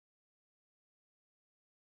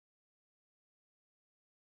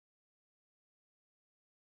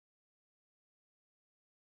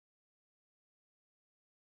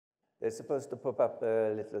They're supposed to pop up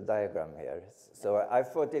a little diagram here. So I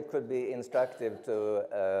thought it could be instructive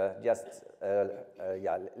to just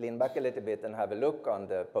lean back a little bit and have a look on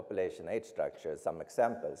the population age structure, some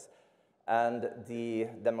examples, and the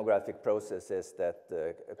demographic processes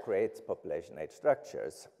that create population age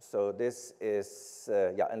structures. So this is,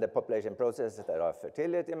 and the population processes that are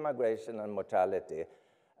fertility, migration, and mortality.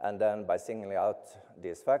 And then by singling out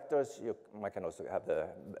these factors, one can also have a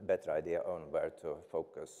better idea on where to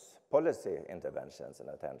focus policy interventions and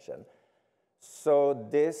attention. So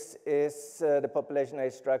this is the population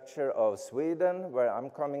age structure of Sweden, where I'm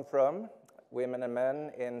coming from. Women and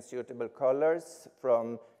men in suitable colors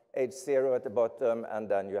from age 0 at the bottom, and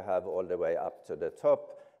then you have all the way up to the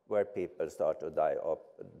top, where people start to die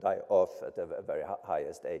off at the very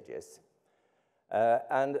highest ages.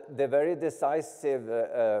 And the very decisive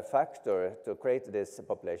factor to create this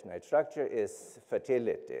population age structure is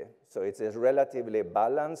fertility. So it's a relatively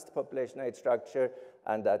balanced population age structure,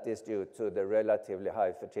 and that is due to the relatively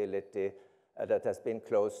high fertility that has been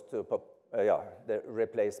close to the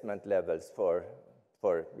replacement levels for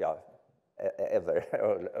ever,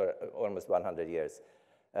 or almost 100 years.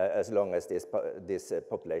 As long as this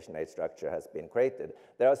population age structure has been created.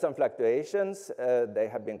 There are some fluctuations. They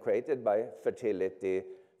have been created by fertility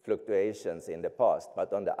fluctuations in the past,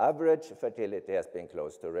 but on the average, fertility has been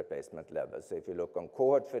close to replacement levels. So if you look on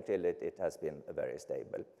cohort fertility, it has been very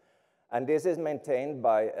stable. And this is maintained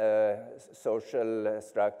by social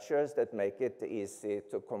structures that make it easy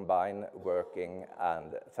to combine working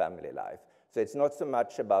and family life. So it's not so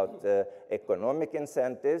much about economic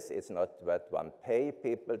incentives. It's not that one pay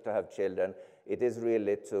people to have children. It is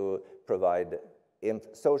really to provide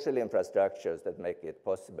social infrastructures that make it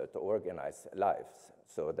possible to organize lives.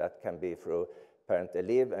 So that can be through parental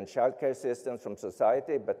leave and childcare systems from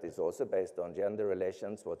society, but it's also based on gender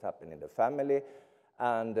relations, what happens in the family,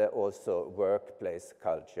 and also workplace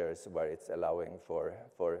cultures where it's allowing for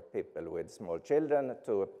people with small children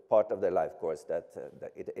to part of their life course that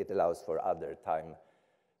it allows for other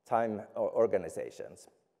time organizations.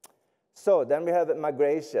 So then we have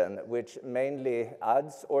migration, which mainly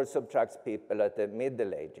adds or subtracts people at the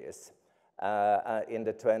middle ages, in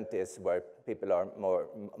the 20s, where people are more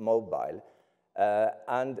mobile.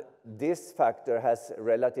 And this factor has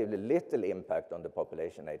relatively little impact on the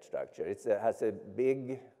population age structure. It has a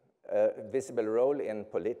big visible role in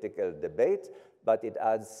political debate, but it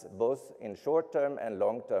adds both in short term and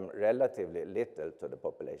long term relatively little to the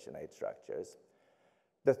population age structures.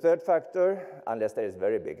 The third factor, unless there is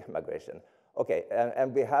very big migration, okay,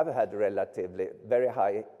 and we have had relatively very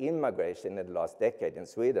high immigration in the last decade in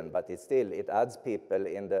Sweden, but it adds people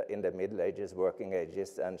in the middle ages, working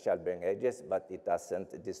ages, and childbearing ages, but it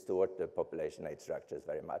doesn't distort the population age structures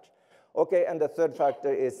very much. Okay, and the third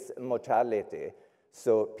factor is mortality.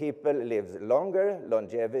 So people live longer,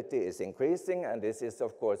 longevity is increasing, and this is,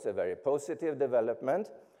 of course, a very positive development.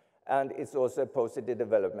 And it's also a positive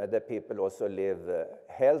development that people also live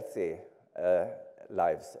healthy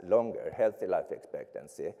lives longer, healthy life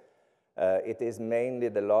expectancy. It is mainly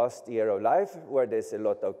the last year of life where there's a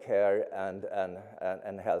lot of care and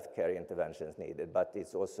healthcare interventions needed, but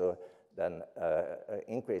it's also then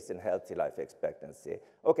increase in healthy life expectancy.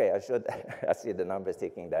 Okay, I see the numbers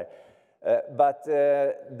ticking there. But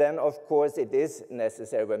then, of course, it is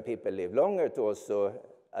necessary when people live longer to also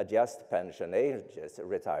adjust pension ages,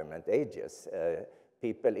 retirement ages.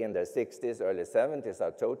 People in their 60s, early 70s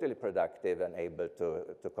are totally productive and able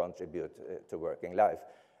to contribute to working life.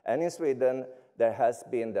 And in Sweden, there has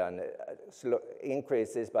been then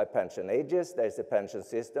increases by pension ages. There's a pension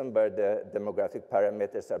system where the demographic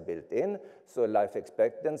parameters are built in. So life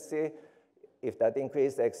expectancy, if that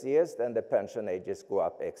increases X years, then the pension ages go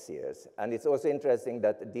up X years. And it's also interesting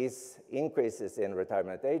that these increases in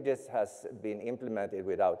retirement ages has been implemented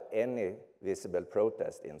without any visible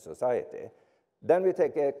protest in society. Then we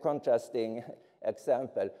take a contrasting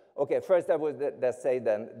example. Okay, first I would say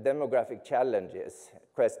then demographic challenges,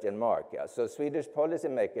 question mark. Yeah. So Swedish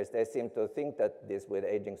policymakers, they seem to think that this with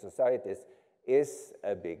aging societies is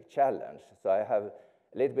a big challenge. So I have a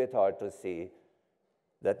little bit hard to see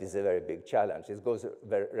that is a very big challenge. It goes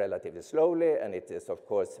relatively slowly, and it is, of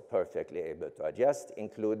course, perfectly able to adjust,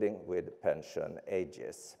 including with pension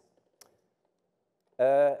ages.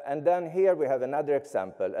 And then here we have another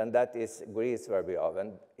example, and that is Greece, where we are.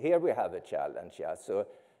 And here we have a challenge. Yeah. So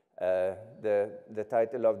the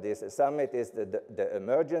title of this summit is the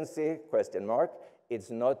emergency, question mark.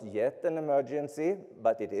 It's not yet an emergency,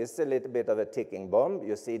 but it is a little bit of a ticking bomb.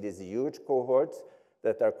 You see these huge cohorts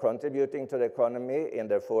that are contributing to the economy in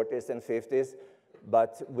their 40s and 50s,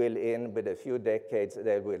 but with a few decades,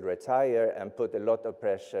 they will retire and put a lot of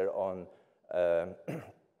pressure on,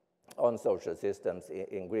 on social systems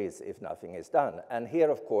in Greece if nothing is done. And here,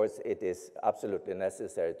 of course, it is absolutely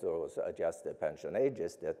necessary to also adjust the pension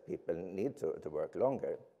ages, that people need to work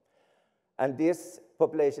longer. And this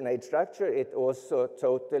population age structure, it also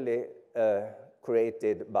totally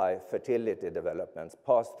created by fertility developments,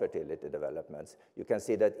 past fertility developments. You can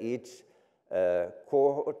see that each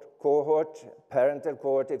cohort, parental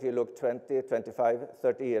cohort, if you look 20, 25,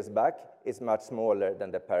 30 years back, is much smaller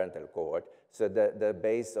than the parental cohort. So the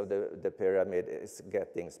base of the pyramid is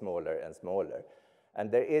getting smaller and smaller.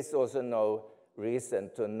 And there is also no reason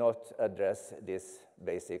to not address this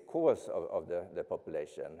basic cause of the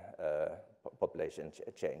population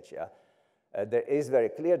change. Yeah? There is very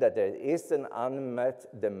clear that there is an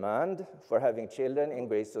unmet demand for having children in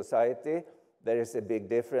Greek society. There is a big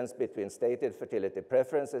difference between stated fertility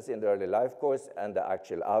preferences in the early life course and the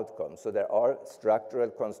actual outcome. So there are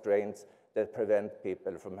structural constraints that prevent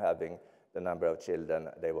people from having the number of children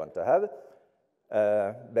they want to have,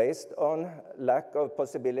 based on lack of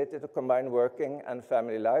possibility to combine working and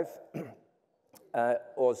family life,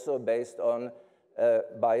 also based on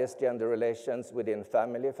biased gender relations within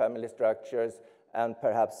family structures, and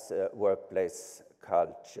perhaps workplace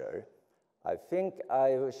culture. I think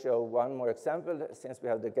I will show one more example since we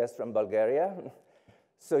have the guest from Bulgaria.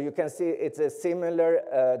 So you can see it's a similar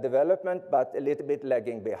development, but a little bit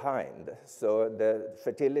lagging behind. So the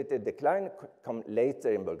fertility decline come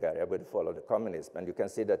later in Bulgaria with follow the communism, and you can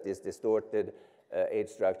see that these distorted age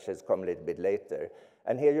structures come a little bit later.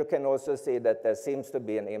 And here you can also see that there seems to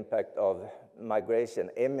be an impact of migration,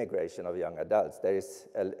 immigration of young adults. There is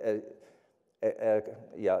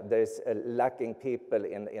lacking people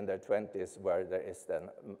in their 20s where there is then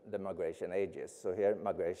the migration ages. So here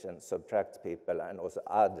migration subtracts people and also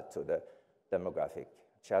add to the demographic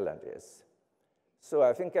challenges. So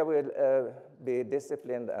I think I will be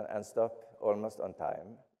disciplined and stop almost on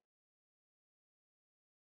time.